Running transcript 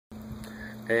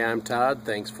Hey, I'm Todd.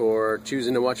 Thanks for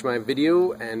choosing to watch my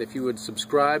video, and if you would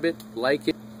subscribe it, like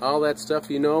it, all that stuff,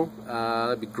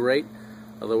 that'd be great.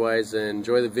 Otherwise,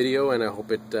 enjoy the video, and I hope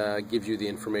it gives you the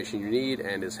information you need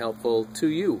and is helpful to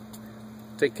you.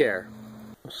 Take care.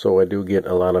 So I do get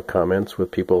a lot of comments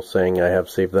with people saying I have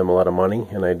saved them a lot of money,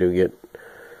 and I do get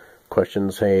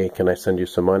questions, hey, can I send you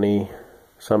some money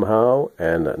somehow?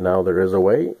 And now there is a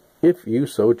way, if you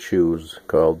so choose,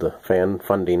 called fan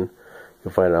funding.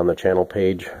 You'll find it on the channel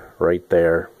page right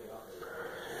there.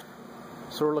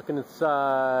 So we're looking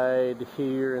inside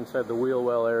here, inside the wheel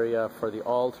well area for the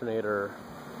alternator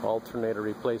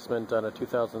replacement on a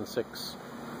 2006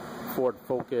 Ford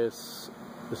Focus.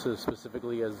 This is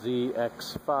specifically a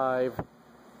ZX5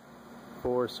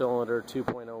 4-cylinder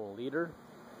 2.0 liter.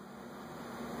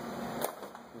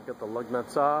 Get the lug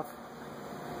nuts off.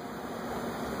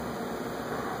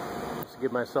 Just to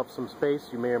give myself some space.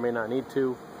 You may or may not need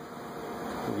to.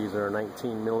 These are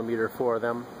 19 millimeter for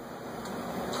them.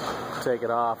 Take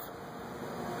it off.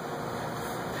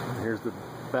 Here's the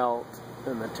belt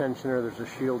and the tensioner. There's a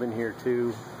shield in here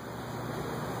too.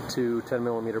 Two 10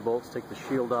 millimeter bolts. Take the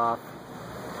shield off.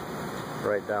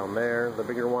 Right down there, the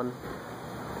bigger one.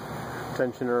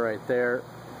 Tensioner right there.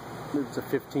 It's a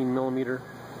 15 millimeter.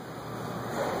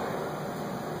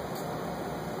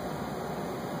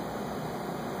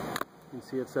 You can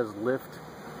see it says lift.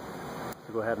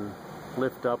 So go ahead and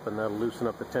lift up, and that'll loosen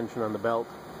up the tension on the belt.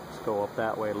 Let's go up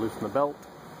that way to loosen the belt.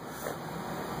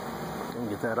 And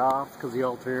get that off because the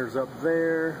alternator's up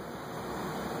there.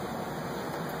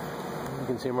 You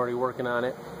can see I'm already working on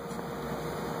it.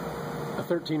 A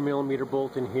 13 millimeter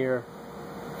bolt in here,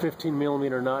 15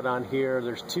 millimeter nut on here.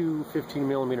 There's two 15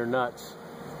 millimeter nuts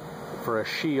for a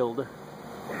shield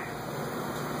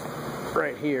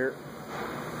right here.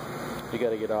 You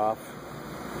got to get off.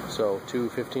 So two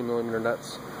 15 millimeter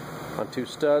nuts on two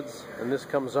studs, and this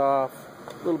comes off.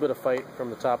 A little bit of fight from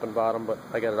the top and bottom, but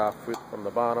I got it off from the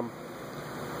bottom.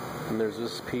 And there's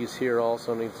this piece here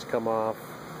also needs to come off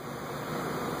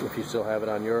if you still have it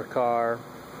on your car.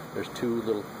 There's two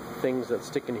little things that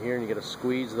stick in here, and you got to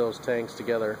squeeze those tanks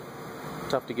together.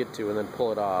 Tough to get to, and then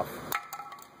pull it off.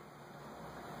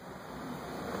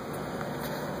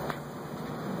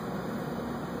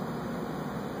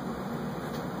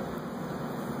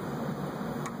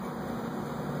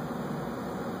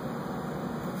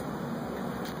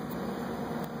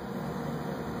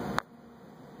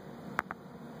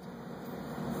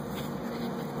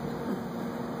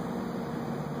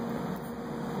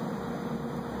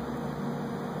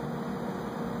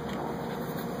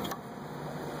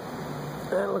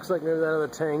 And it looks like maybe that other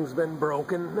tank's been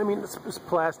broken. I mean, it's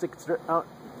plastic. It's out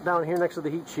down here next to the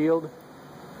heat shield.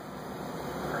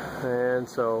 And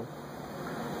so,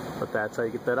 but that's how you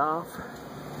get that off.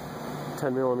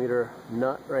 10 millimeter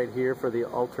nut right here for the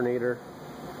alternator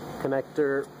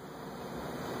connector.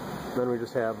 Then we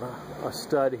just have a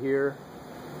stud here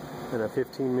and a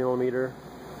 15 millimeter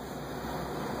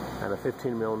and a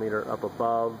 15 millimeter up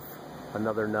above,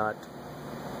 another nut.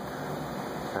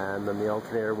 And then the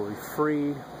alternator will be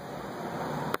free.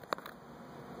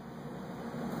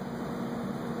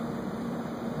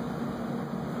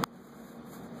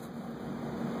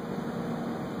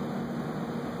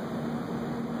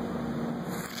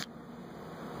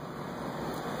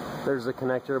 There's the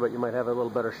connector, but you might have a little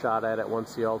better shot at it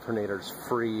once the alternator's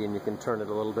free and you can turn it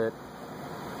a little bit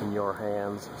in your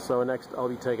hands. So next I'll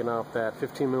be taking off that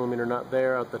 15 millimeter nut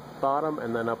there at the bottom,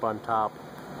 and then up on top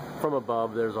from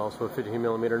above there's also a 15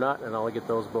 millimeter nut, and I'll get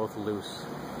those both loose.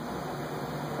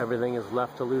 Everything is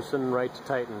left to loosen, right to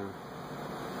tighten.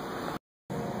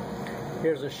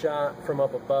 Here's a shot from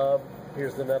up above.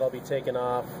 Here's the nut I'll be taking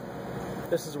off.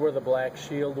 This is where the black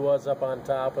shield was, up on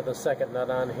top with a second nut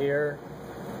on here.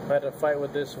 I had to fight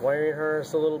with this wiring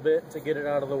harness a little bit to get it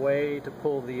out of the way to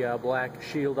pull the black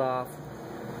shield off.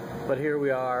 But here we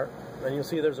are. And you'll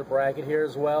see there's a bracket here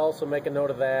as well, so make a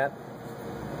note of that.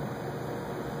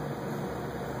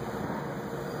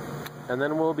 And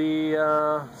then we'll be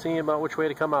seeing about which way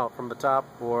to come out, from the top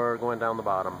or going down the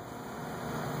bottom.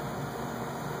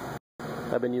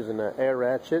 I've been using an air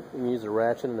ratchet. You can use a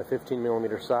ratchet and a 15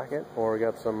 millimeter socket, or we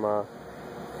got some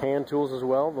hand tools as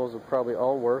well. Those will probably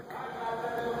all work.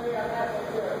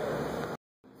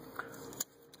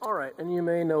 Alright, and you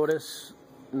may notice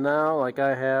now, like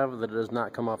I have, that it does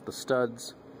not come off the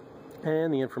studs.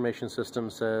 And the information system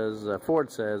says, Ford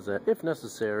says that if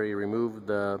necessary, remove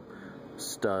the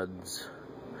studs.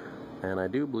 And I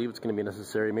do believe it's going to be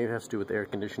necessary. Maybe it has to do with air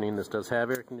conditioning. This does have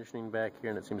air conditioning back here,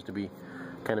 and it seems to be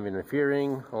kind of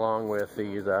interfering along with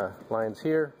these lines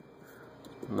here.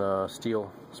 The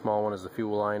steel small one is the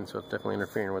fuel line, so it's definitely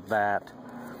interfering with that.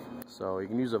 So you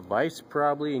can use a vise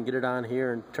probably and get it on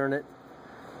here and turn it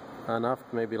enough.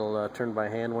 Maybe it'll turn by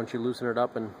hand once you loosen it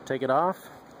up and take it off.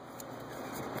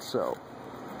 So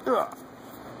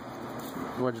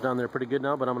wedged on there pretty good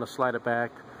now, but I'm going to slide it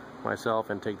back myself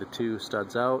and take the two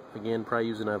studs out. Again, probably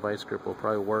using a vice grip will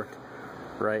probably work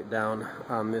right down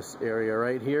on this area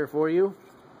right here for you.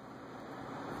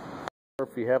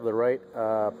 If you have the right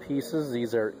pieces,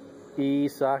 these are E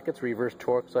sockets, reverse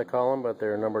Torx I call them, but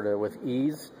they're numbered with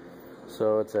E's.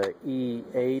 So it's a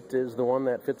E8 is the one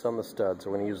that fits on the stud. So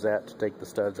we're going to use that to take the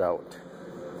studs out.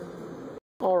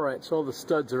 Alright, so the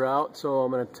studs are out, so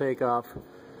I'm going to take off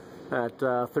that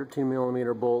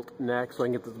 13mm bolt next so I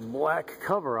can get this black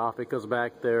cover off, because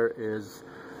back there is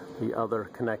the other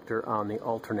connector on the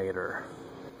alternator.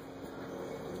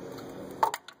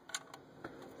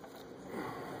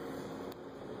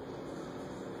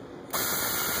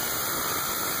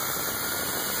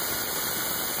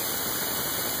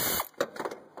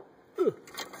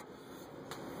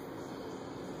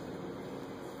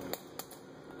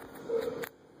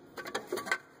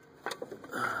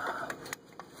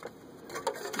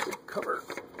 Cover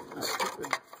stupid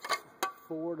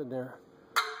Ford and their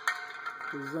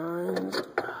designs.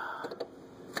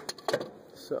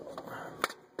 So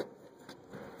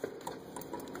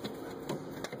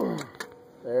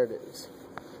there it is.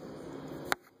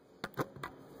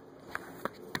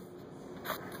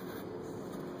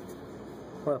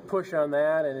 I'm going to push on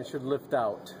that and it should lift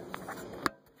out.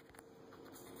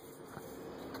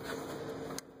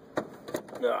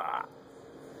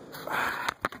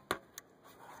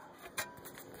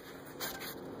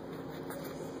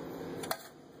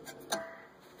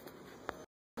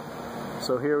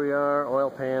 So here we are, oil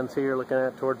pans here, looking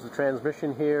at towards the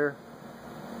transmission here.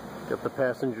 Got the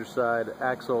passenger side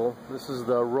axle. This is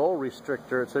the roll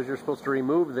restrictor. It says you're supposed to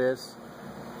remove this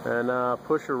and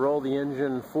push or roll the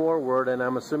engine forward, and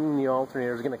I'm assuming the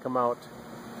alternator is going to come out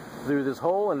through this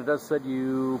hole, and it does say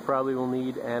you probably will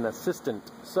need an assistant.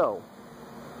 So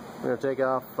I'm going to take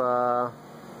off, I'm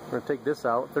going to take this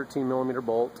out, 13mm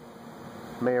bolt.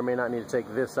 May or may not need to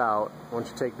take this out.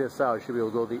 Once you take this out, you should be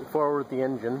able to go forward with the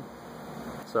engine.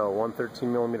 So one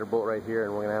 13mm bolt right here,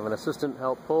 and we're going to have an assistant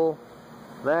help pull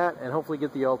that and hopefully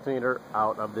get the alternator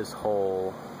out of this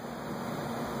hole.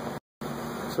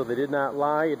 So they did not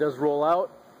lie, it does roll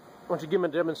out. Once you give them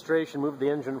a demonstration, move the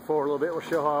engine forward a little bit. We'll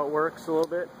show how it works a little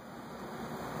bit.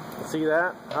 See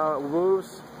that, how it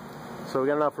moves? So we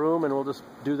got enough room, and we'll just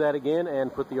do that again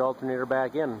and put the alternator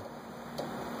back in.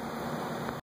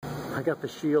 I got the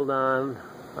shield on.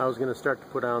 I was going to start to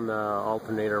put on the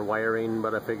alternator wiring,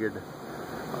 but I figured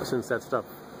since that stuff,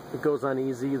 it goes on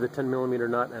easy, the 10mm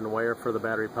nut and wire for the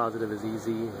battery positive is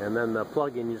easy, and then the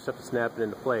plug-in, you just have to snap it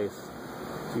into place.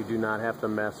 So you do not have to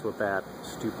mess with that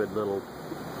stupid little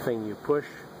thing you push.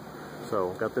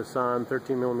 So got this on,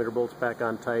 13mm bolts back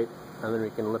on tight, and then we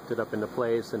can lift it up into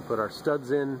place and put our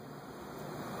studs in,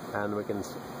 and we can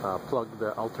plug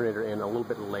the alternator in a little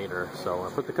bit later. So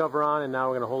I put the cover on, and now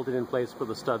we're going to hold it in place, put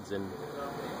the studs in.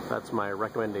 That's my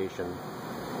recommendation.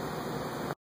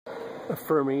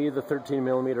 For me, the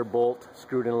 13mm bolt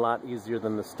screwed in a lot easier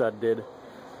than the stud did.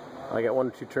 I got 1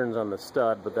 or 2 turns on the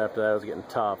stud, but after that I was getting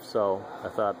tough, so I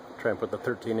thought try and put the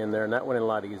 13 in there, and that went in a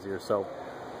lot easier. So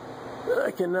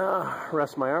I can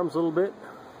rest my arms a little bit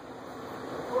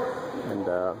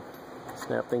and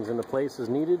snap things into place as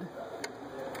needed.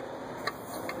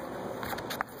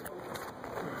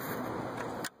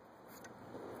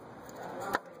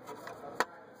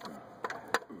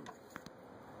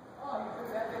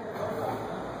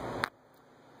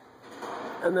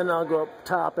 And then I'll go up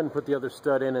top and put the other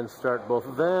stud in and start both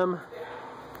of them.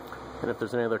 And if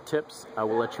there's any other tips, I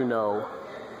will let you know.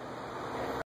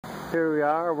 Here we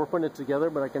are, we're putting it together,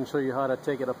 but I can show you how to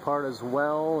take it apart as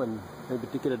well, and maybe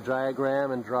to get a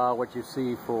diagram and draw what you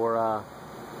see for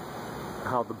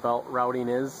how the belt routing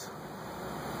is.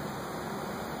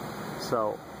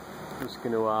 So I'm just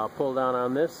going to pull down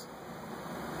on this,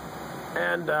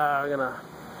 and I'm going to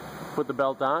put the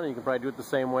belt on. You can probably do it the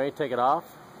same way, take it off.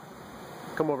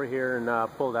 Come over here and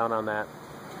pull down on that.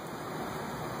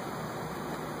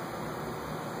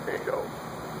 There you go.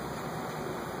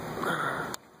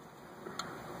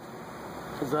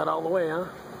 Is that all the way, huh?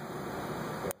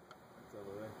 Yeah, that's all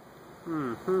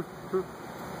the way.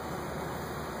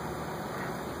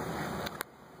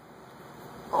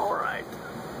 Alright.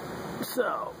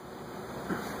 So,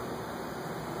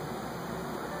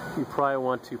 you probably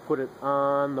want to put it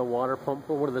on the water pump,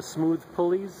 or one of the smooth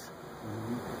pulleys.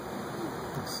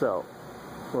 So,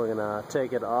 we're going to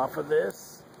take it off of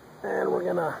this, and we're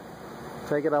going to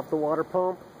take it off the water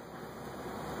pump.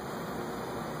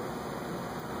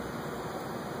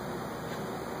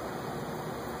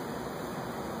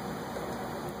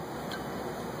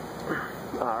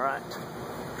 Alright,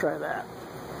 try that.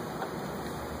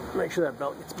 Make sure that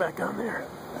belt gets back on there.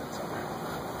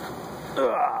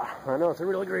 I know, it's a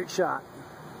really great shot.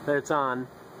 It's on.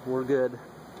 We're good.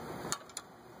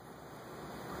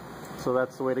 So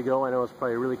that's the way to go. I know it's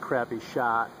probably a really crappy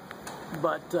shot,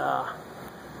 but got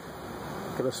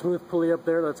a smooth pulley up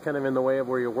there that's kind of in the way of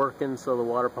where you're working, so the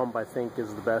water pump I think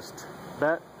is the best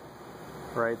bet.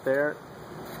 Right there.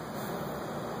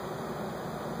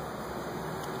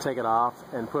 Take it off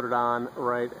and put it on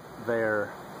right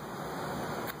there.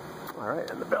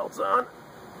 Alright, and the belt's on.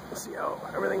 Let's see how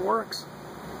everything works.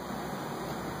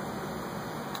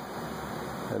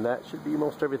 And that should be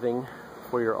most everything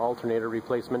for your alternator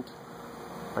replacement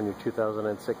on your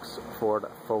 2006 Ford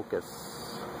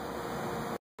Focus.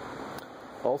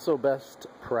 Also, best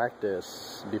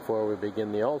practice before we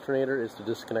begin the alternator is to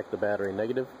disconnect the battery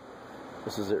negative.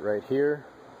 This is it right here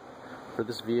for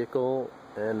this vehicle,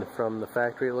 and from the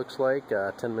factory it looks like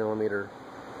a 10mm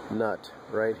nut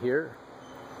right here.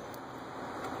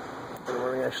 And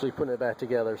we're actually putting it back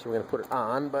together, so we're going to put it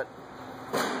on, but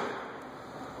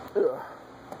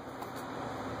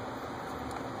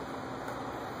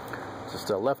just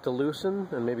left to loosen,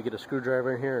 and maybe get a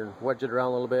screwdriver in here and wedge it around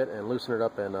a little bit and loosen it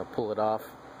up and pull it off.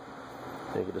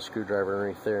 And get a screwdriver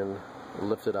underneath there and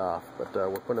lift it off. But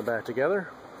we're putting it back together.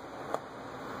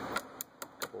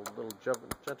 Couple little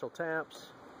gentle taps.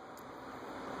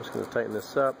 Just going to tighten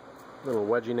this up. A little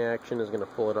wedging action is going to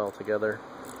pull it all together.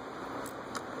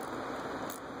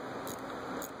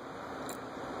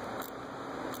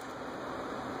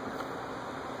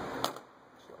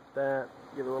 Just like that.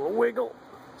 Give it a little wiggle.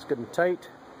 It's good and tight.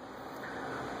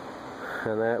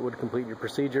 And that would complete your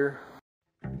procedure.